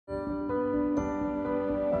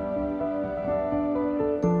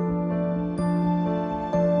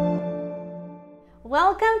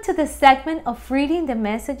Welcome to the segment of reading the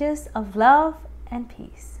messages of love and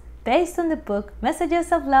peace, based on the book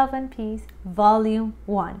Messages of Love and Peace, Volume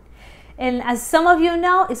 1. And as some of you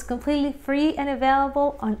know, it's completely free and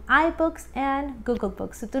available on iBooks and Google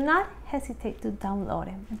Books. So do not hesitate to download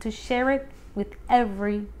it and to share it with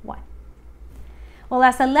everyone. Well,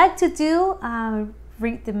 as I like to do,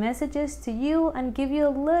 read the messages to you and give you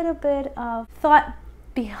a little bit of thought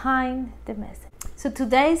behind the message. So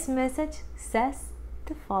today's message says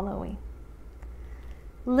the following: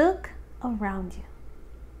 look around you.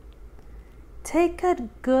 Take a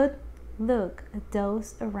good look at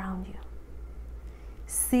those around you.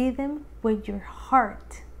 See them with your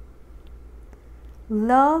heart.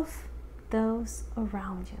 Love those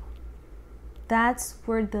around you. That's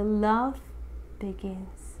where the love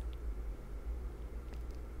begins.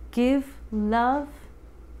 Give love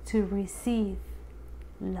to receive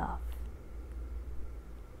love.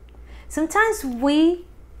 Sometimes we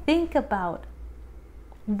think about,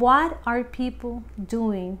 what are people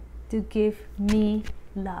doing to give me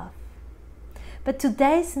love? But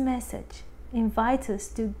today's message invites us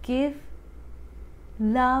to give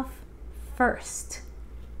love first.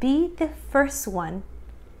 Be the first one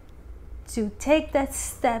to take that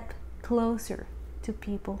step closer to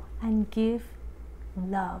people and give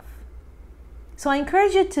love. So I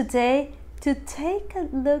encourage you today to take a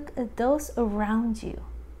look at those around you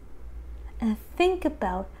and think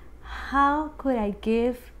about, how could I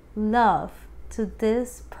give love to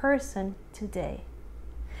this person today?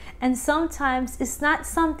 And sometimes it's not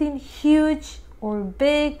something huge or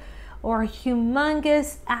big or a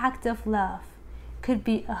humongous act of love. It could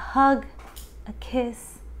be a hug, a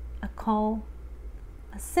kiss, a call,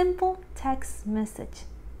 a simple text message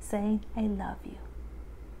saying I love you.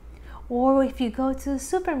 Or if you go to the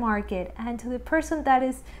supermarket and to the person that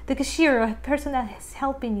is the cashier or the person that is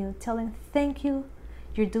helping you, tell them thank you,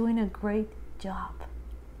 you're doing a great job.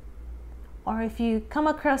 Or if you come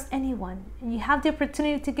across anyone and you have the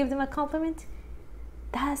opportunity to give them a compliment,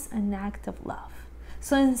 that's an act of love.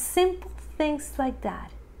 So in simple things like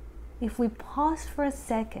that, if we pause for a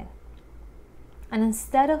second and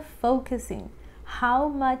instead of focusing how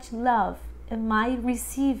much love am I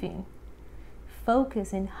receiving,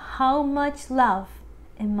 focus in how much love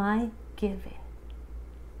am I giving.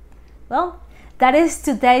 Well, that is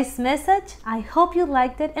today's message. I hope you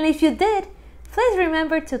liked it. And if you did, please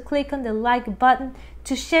remember to click on the like button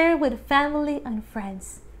to share it with family and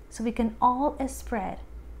friends so we can all spread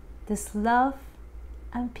this love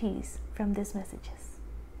and peace from these messages.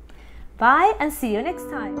 Bye and see you next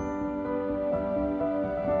time.